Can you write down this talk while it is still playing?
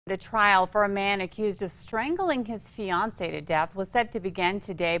The trial for a man accused of strangling his fiancée to death was set to begin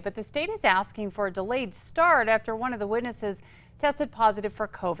today, but the state is asking for a delayed start after one of the witnesses tested positive for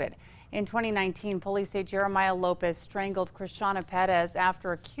COVID. In 2019, police say Jeremiah Lopez strangled Christiana Perez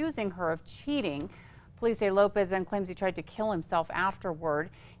after accusing her of cheating. Police say Lopez then claims he tried to kill himself afterward.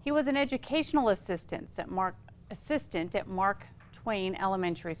 He was an educational assistant at Mark Twain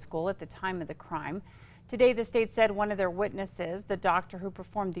Elementary School at the time of the crime. Today, the state said one of their witnesses, the doctor who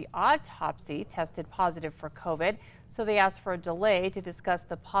performed the autopsy, tested positive for COVID. So they asked for a delay to discuss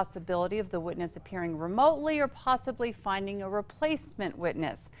the possibility of the witness appearing remotely or possibly finding a replacement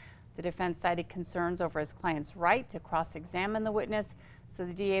witness. The defense cited concerns over his client's right to cross-examine the witness. So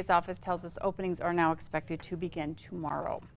the DA's office tells us openings are now expected to begin tomorrow.